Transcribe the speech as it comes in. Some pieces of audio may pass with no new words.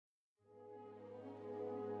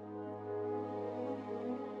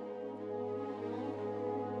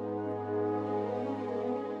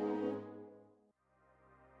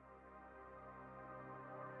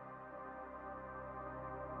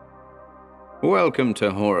Welcome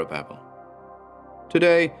to HorrorBabble.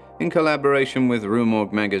 Today, in collaboration with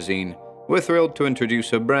Rumorg magazine, we're thrilled to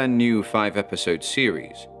introduce a brand new 5-episode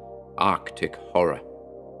series, Arctic Horror.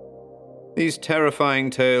 These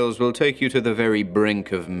terrifying tales will take you to the very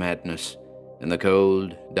brink of madness in the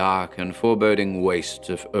cold, dark, and foreboding wastes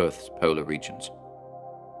of Earth's polar regions.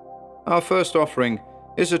 Our first offering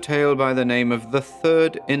is a tale by the name of The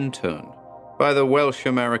Third Interne by the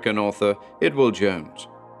Welsh-American author Idwal Jones.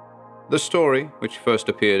 The story, which first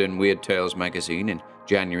appeared in Weird Tales magazine in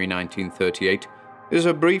January 1938, is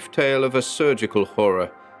a brief tale of a surgical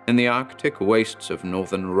horror in the Arctic wastes of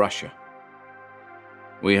northern Russia.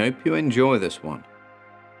 We hope you enjoy this one.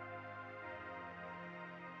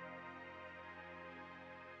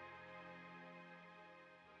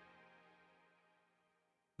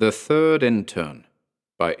 The Third Interne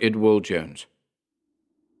by Idwal Jones.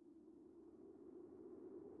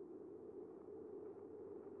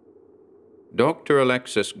 Dr.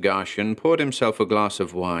 Alexis Garshin poured himself a glass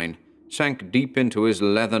of wine, sank deep into his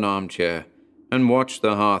leathern armchair, and watched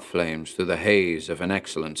the hearth flames through the haze of an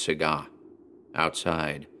excellent cigar.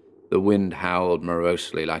 Outside, the wind howled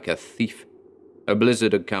morosely like a thief. A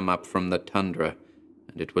blizzard had come up from the tundra,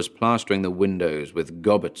 and it was plastering the windows with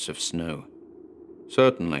gobbets of snow.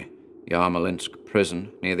 Certainly, Yarmolinsk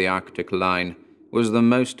prison, near the Arctic line, was the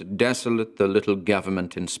most desolate the little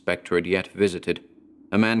government inspector had yet visited.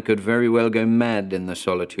 A man could very well go mad in the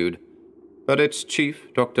solitude. But its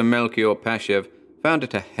chief, Dr. Melchior Pashev, found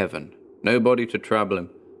it a heaven. Nobody to trouble him.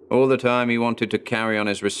 All the time he wanted to carry on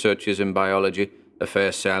his researches in biology, a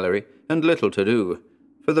fair salary, and little to do,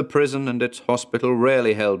 for the prison and its hospital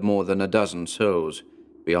rarely held more than a dozen souls,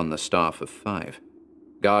 beyond the staff of 5.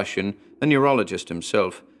 Garshin, a neurologist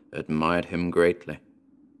himself, admired him greatly.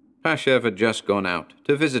 Pashev had just gone out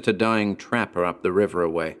to visit a dying trapper up the river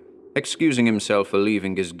away, excusing himself for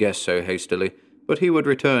leaving his guest so hastily, but he would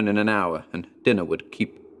return in an hour, and dinner would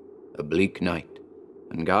keep. A bleak night,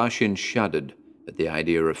 and Garshin shuddered at the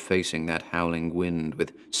idea of facing that howling wind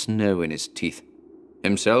with snow in his teeth.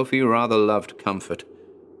 Himself he rather loved comfort,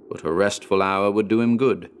 but a restful hour would do him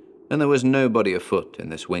good, and there was nobody afoot in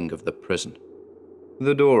this wing of the prison.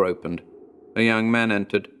 The door opened. A young man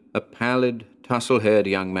entered, a pallid, tussle-haired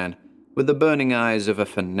young man, with the burning eyes of a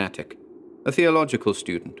fanatic. A theological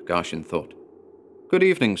student, Garshin thought. "Good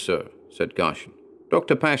evening, sir," said Garshin.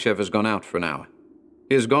 "Dr. Pashev has gone out for an hour."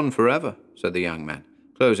 "He has gone forever," said the young man,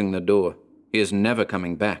 closing the door. "He is never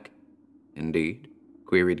coming back." "Indeed?"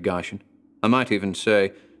 queried Garshin. "I might even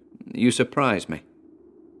say, you surprise me."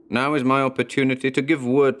 "Now is my opportunity to give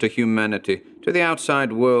word to humanity, to the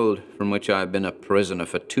outside world, from which I have been a prisoner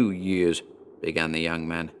for 2 years," began the young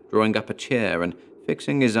man, drawing up a chair and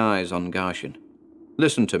fixing his eyes on Garshin.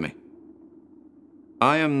 "Listen to me.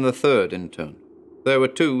 I am the third interne. There were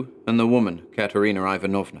 2, and the woman, Katerina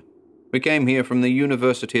Ivanovna. We came here from the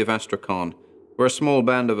University of Astrakhan, where a small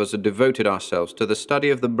band of us had devoted ourselves to the study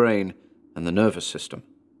of the brain and the nervous system.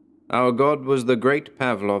 Our god was the great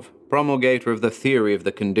Pavlov, promulgator of the theory of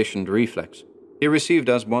the conditioned reflex. He received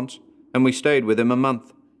us once, and we stayed with him a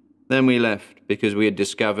month. Then we left, because we had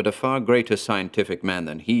discovered a far greater scientific man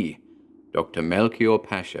than he, Dr. Melchior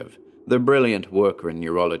Pashev, the brilliant worker in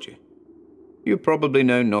neurology. You probably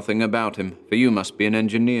know nothing about him, for you must be an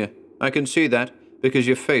engineer. I can see that, because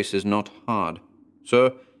your face is not hard.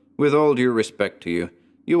 Sir, with all due respect to you,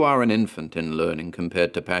 you are an infant in learning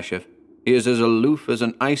compared to Pashev. He is as aloof as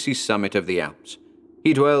an icy summit of the Alps.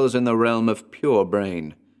 He dwells in the realm of pure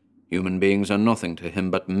brain. Human beings are nothing to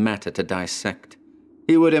him but matter to dissect.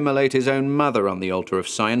 He would immolate his own mother on the altar of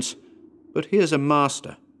science, but he is a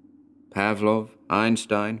master. Pavlov,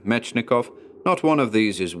 Einstein, Mechnikov, not one of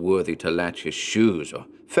these is worthy to latch his shoes or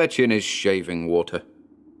fetch in his shaving water.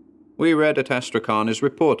 We read at Astrakhan his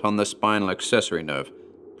report on the spinal accessory nerve,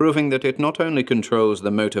 proving that it not only controls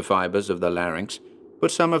the motor fibers of the larynx,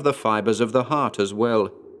 but some of the fibers of the heart as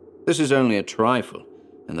well. This is only a trifle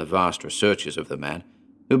in the vast researches of the man,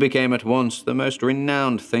 who became at once the most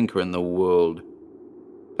renowned thinker in the world.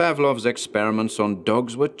 Pavlov's experiments on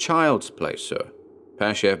dogs were child's play, sir.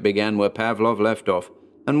 Pashev began where Pavlov left off,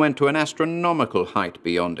 and went to an astronomical height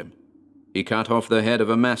beyond him. He cut off the head of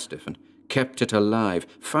a mastiff and kept it alive,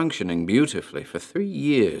 functioning beautifully for 3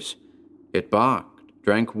 years. It barked,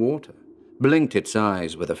 drank water, blinked its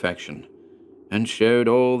eyes with affection, and showed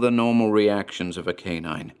all the normal reactions of a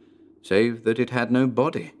canine, save that it had no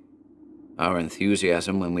body. Our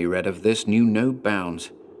enthusiasm when we read of this knew no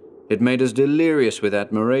bounds. It made us delirious with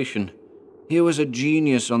admiration. Here was a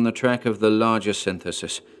genius on the track of the larger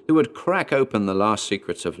synthesis, who would crack open the last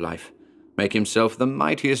secrets of life, make himself the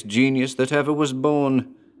mightiest genius that ever was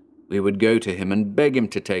born. We would go to him and beg him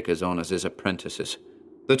to take us on as his apprentices.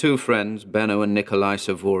 The two friends, Benno and Nikolai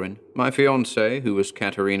Savorin, my fiancée, who was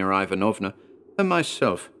Katerina Ivanovna, and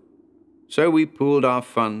myself. So we pooled our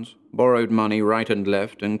funds, borrowed money right and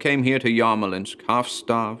left, and came here to Yarmolinsk,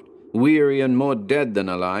 half-starved, weary and more dead than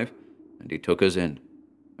alive, and he took us in.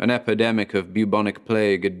 An epidemic of bubonic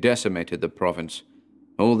plague had decimated the province.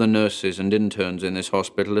 All the nurses and interns in this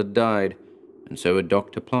hospital had died, and so had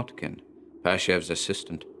Dr. Plotkin, Pashev's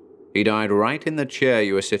assistant. He died right in the chair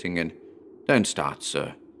you were sitting in. Don't start,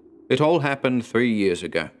 sir. It all happened 3 years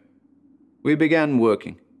ago. We began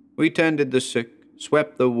working. We tended the sick,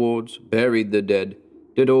 swept the wards, buried the dead,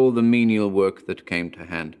 did all the menial work that came to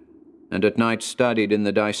hand, and at night studied in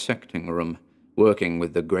the dissecting room, working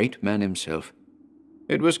with the great man himself.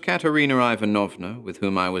 It was Katerina Ivanovna, with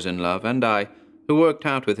whom I was in love, and I, who worked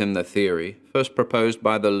out with him the theory, first proposed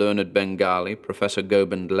by the learned Bengali, Professor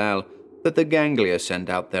Gobind Lal, that the ganglia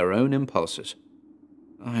send out their own impulses.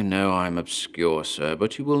 I know I'm obscure, sir,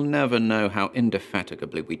 but you will never know how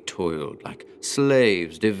indefatigably we toiled, like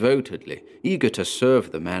slaves, devotedly, eager to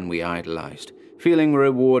serve the man we idolized, feeling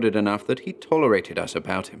rewarded enough that he tolerated us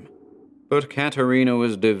about him. But Katerina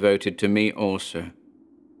was devoted to me also.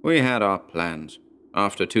 We had our plans.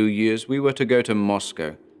 After 2 years, we were to go to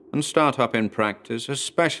Moscow and start up in practice as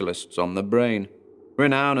specialists on the brain.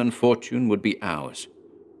 Renown and fortune would be ours.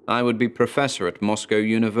 I would be professor at Moscow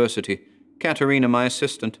University, Katerina my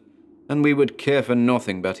assistant, and we would care for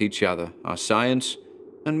nothing but each other, our science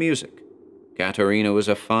and music. Katerina was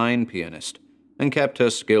a fine pianist and kept her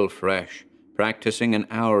skill fresh, practicing an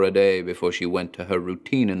hour a day before she went to her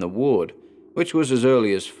routine in the ward, which was as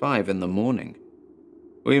early as 5 in the morning.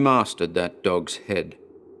 We mastered that dog's head.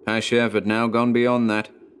 Pashev had now gone beyond that,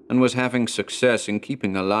 and was having success in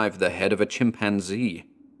keeping alive the head of a chimpanzee.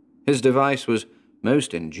 His device was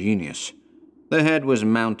most ingenious. The head was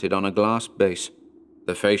mounted on a glass base.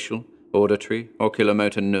 The facial, auditory,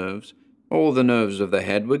 oculomotor nerves, all the nerves of the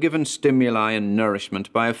head were given stimuli and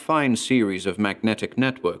nourishment by a fine series of magnetic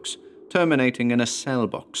networks, terminating in a cell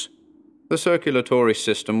box. The circulatory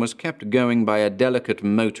system was kept going by a delicate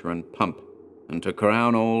motor and pump, and to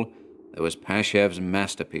crown all, there was Pashev's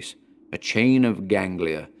masterpiece, a chain of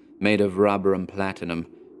ganglia made of rubber and platinum,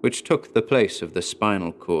 which took the place of the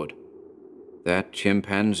spinal cord. That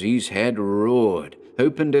chimpanzee's head roared,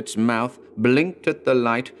 opened its mouth, blinked at the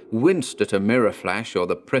light, winced at a mirror flash or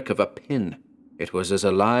the prick of a pin. It was as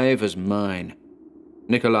alive as mine.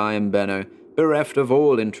 Nikolai and Benno, bereft of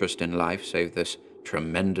all interest in life save this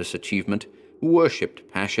tremendous achievement, worshipped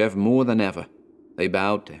Pashev more than ever. They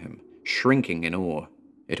bowed to him, shrinking in awe.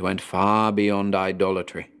 It went far beyond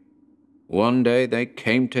idolatry. One day they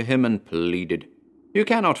came to him and pleaded. You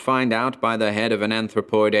cannot find out by the head of an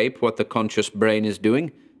anthropoid ape what the conscious brain is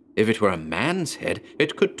doing. If it were a man's head,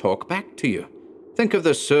 it could talk back to you. Think of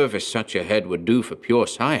the service such a head would do for pure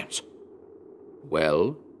science.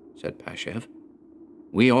 Well, said Pashev,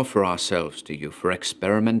 we offer ourselves to you for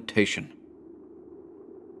experimentation.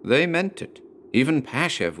 They meant it. Even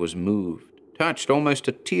Pashev was moved, touched almost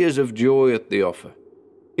to tears of joy at the offer.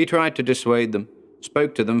 He tried to dissuade them,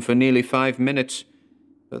 spoke to them for nearly 5 minutes,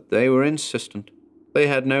 but they were insistent. They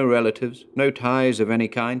had no relatives, no ties of any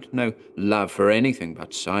kind, no love for anything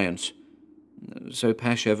but science. So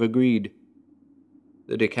Pashev agreed.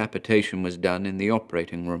 The decapitation was done in the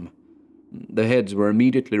operating room. The heads were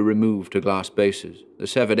immediately removed to glass bases, the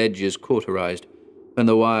severed edges cauterized, and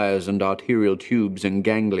the wires and arterial tubes and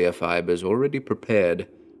ganglia fibers already prepared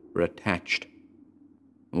were attached.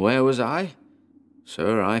 Where was I?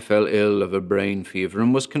 Sir, I fell ill of a brain fever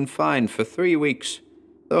and was confined for 3 weeks.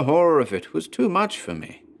 The horror of it was too much for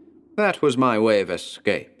me. That was my way of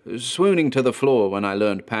escape, swooning to the floor when I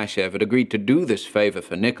learned Pashev had agreed to do this favor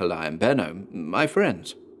for Nikolai and Benno, my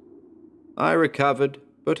friends. I recovered,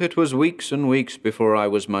 but it was weeks and weeks before I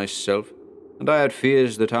was myself, and I had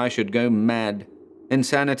fears that I should go mad.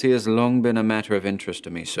 Insanity has long been a matter of interest to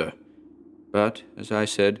me, sir. But, as I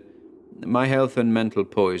said, my health and mental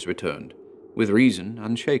poise returned, with reason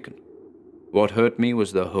unshaken. What hurt me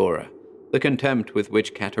was the horror, the contempt with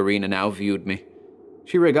which Katerina now viewed me.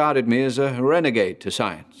 She regarded me as a renegade to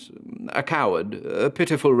science, a coward, a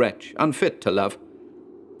pitiful wretch, unfit to love.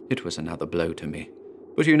 It was another blow to me,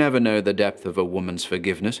 but you never know the depth of a woman's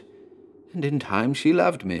forgiveness, and in time she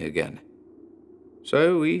loved me again.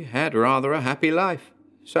 So we had rather a happy life,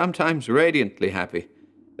 sometimes radiantly happy,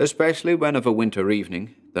 especially when of a winter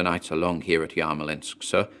evening, the nights are long here at Yarmolinsk,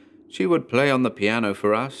 sir, she would play on the piano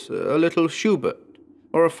for us a little Schubert,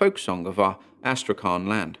 or a folk song of our Astrakhan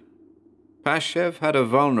land. Pashev had a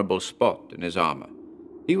vulnerable spot in his armor.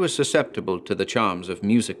 He was susceptible to the charms of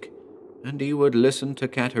music. And he would listen to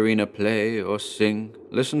Katerina play or sing,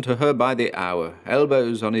 listen to her by the hour,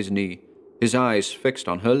 elbows on his knee, his eyes fixed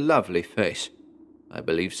on her lovely face. I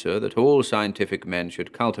believe, sir, that all scientific men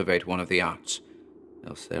should cultivate one of the arts,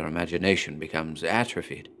 else their imagination becomes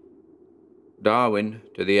atrophied. Darwin,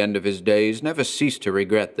 to the end of his days, never ceased to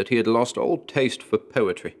regret that he had lost all taste for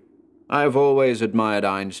poetry. I have always admired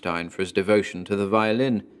Einstein for his devotion to the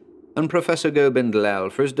violin, and Professor Gobind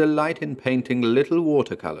Lal for his delight in painting little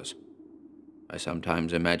watercolors. I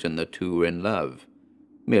sometimes imagine the two were in love,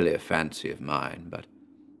 merely a fancy of mine, but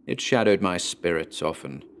it shadowed my spirits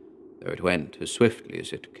often, though it went as swiftly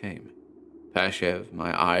as it came. Pashev,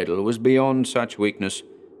 my idol, was beyond such weakness,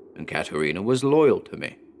 and Katerina was loyal to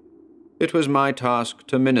me. It was my task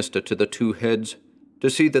to minister to the two heads, to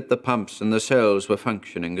see that the pumps and the cells were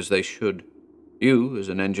functioning as they should. You, as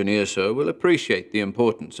an engineer, sir, will appreciate the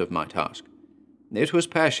importance of my task. It was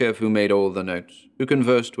Pashev who made all the notes, who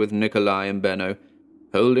conversed with Nikolai and Benno,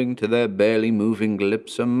 holding to their barely moving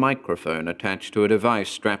lips a microphone attached to a device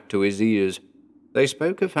strapped to his ears. They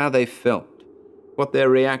spoke of how they felt, what their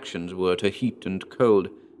reactions were to heat and cold,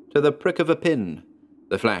 to the prick of a pin,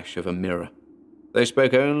 the flash of a mirror. They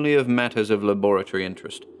spoke only of matters of laboratory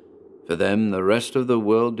interest. For them, the rest of the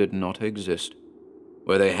world did not exist.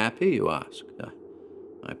 Were they happy, you ask?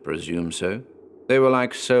 I presume so. They were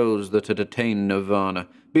like souls that had attained nirvana,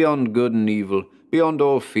 beyond good and evil, beyond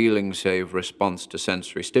all feeling save response to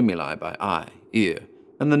sensory stimuli by eye, ear,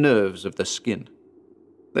 and the nerves of the skin.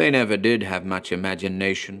 They never did have much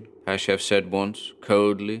imagination, Pashev said once,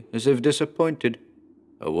 coldly, as if disappointed.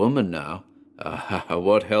 A woman now?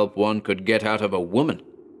 What help one could get out of a woman!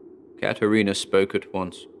 Katerina spoke at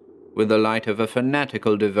once. With the light of a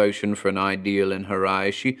fanatical devotion for an ideal in her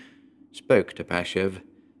eyes, she spoke to Pashev,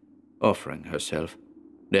 offering herself,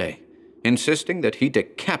 nay, insisting that he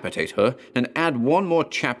decapitate her and add one more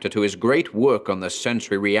chapter to his great work on the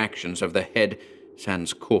sensory reactions of the head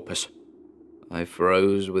sans corpus. I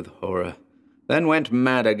froze with horror, then went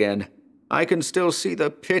mad again. I can still see the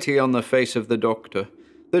pity on the face of the doctor,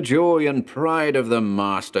 the joy and pride of the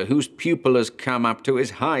master whose pupil has come up to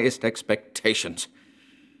his highest expectations.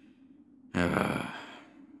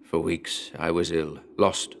 For weeks I was ill,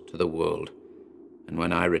 lost to the world, and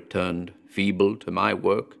when I returned, feeble to my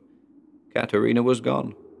work, Katerina was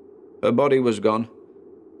gone. Her body was gone,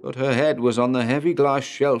 but her head was on the heavy glass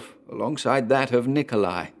shelf alongside that of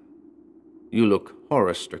Nikolai. You look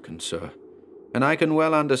horror-stricken, sir, and I can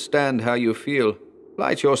well understand how you feel.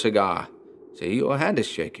 Light your cigar. See, your hand is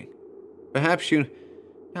shaking. Perhaps you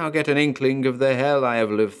now get an inkling of the hell I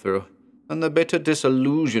have lived through, and the bitter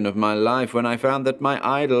disillusion of my life when I found that my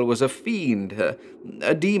idol was a fiend,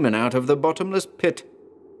 a demon out of the bottomless pit.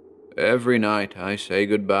 Every night I say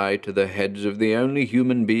goodbye to the heads of the only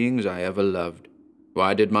human beings I ever loved.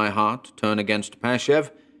 Why did my heart turn against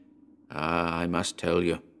Pashev? I must tell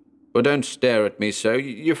you. But don't stare at me so,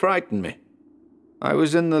 you frighten me. I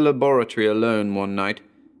was in the laboratory alone one night,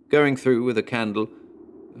 going through with a candle,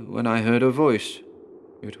 when I heard a voice.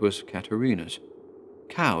 It was Katerina's.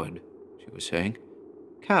 Coward, she was saying.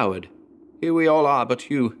 Coward. Here we all are but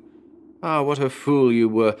you. Ah, what a fool you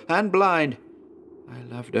were, and blind. I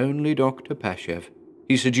loved only Dr. Pashev.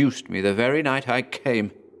 He seduced me the very night I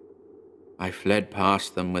came. I fled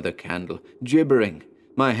past them with a candle, gibbering,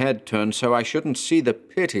 my head turned so I shouldn't see the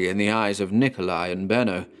pity in the eyes of Nikolai and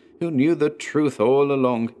Benno, who knew the truth all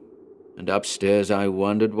along. And upstairs I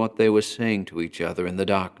wondered what they were saying to each other in the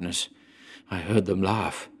darkness. I heard them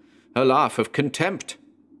laugh, a laugh of contempt.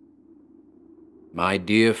 My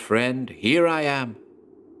dear friend, here I am.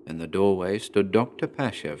 In the doorway stood Dr.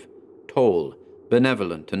 Pashev, tall,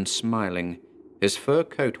 benevolent and smiling, his fur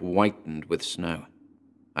coat whitened with snow.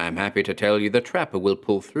 I am happy to tell you the trapper will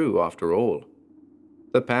pull through after all.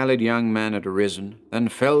 The pallid young man had risen, then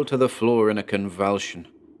fell to the floor in a convulsion.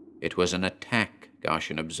 It was an attack,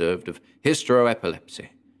 Garshin observed, of hysteroepilepsy.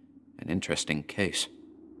 An interesting case.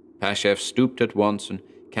 Pashev stooped at once and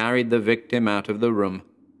carried the victim out of the room.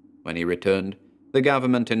 When he returned, the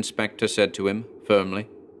government inspector said to him, firmly,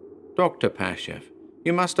 Dr. Pashev,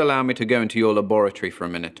 you must allow me to go into your laboratory for a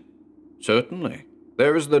minute. Certainly.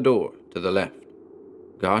 There is the door, to the left.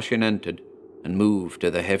 Garshin entered and moved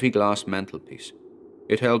to the heavy glass mantelpiece.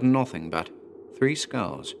 It held nothing but 3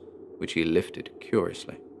 skulls, which he lifted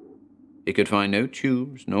curiously. He could find no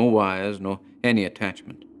tubes, nor wires, nor any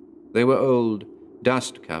attachment. They were old,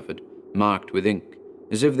 dust-covered, marked with ink,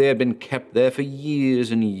 as if they had been kept there for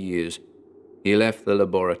years and years. He left the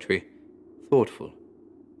laboratory, thoughtful.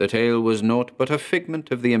 The tale was naught but a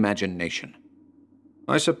figment of the imagination.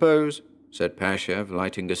 I suppose, said Pashev,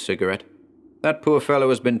 lighting a cigarette, That poor fellow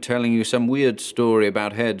has been telling you some weird story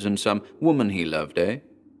about heads and some woman he loved, eh?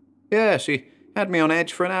 Yes, he had me on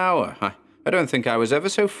edge for an hour. I don't think I was ever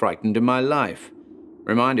so frightened in my life.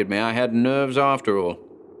 Reminded me I had nerves after all.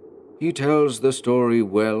 He tells the story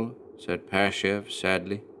well, said Pashev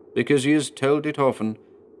sadly, because he has told it often,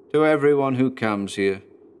 to everyone who comes here.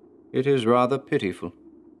 It is rather pitiful.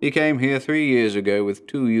 He came here 3 years ago with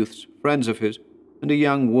 2 youths, friends of his, and a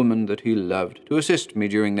young woman that he loved, to assist me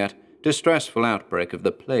during that distressful outbreak of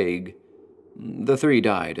the plague. The 3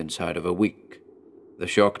 died inside of a week. The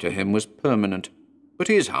shock to him was permanent, but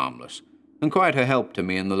he is harmless, and quite a help to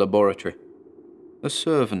me in the laboratory. A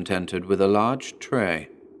servant entered with a large tray.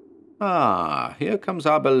 Ah, here comes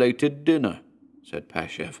our belated dinner, said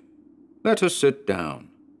Pashev. Let us sit down.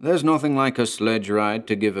 There's nothing like a sledge ride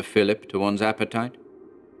to give a fillip to one's appetite.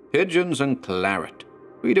 Pigeons and claret.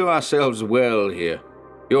 We do ourselves well here.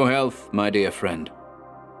 Your health, my dear friend.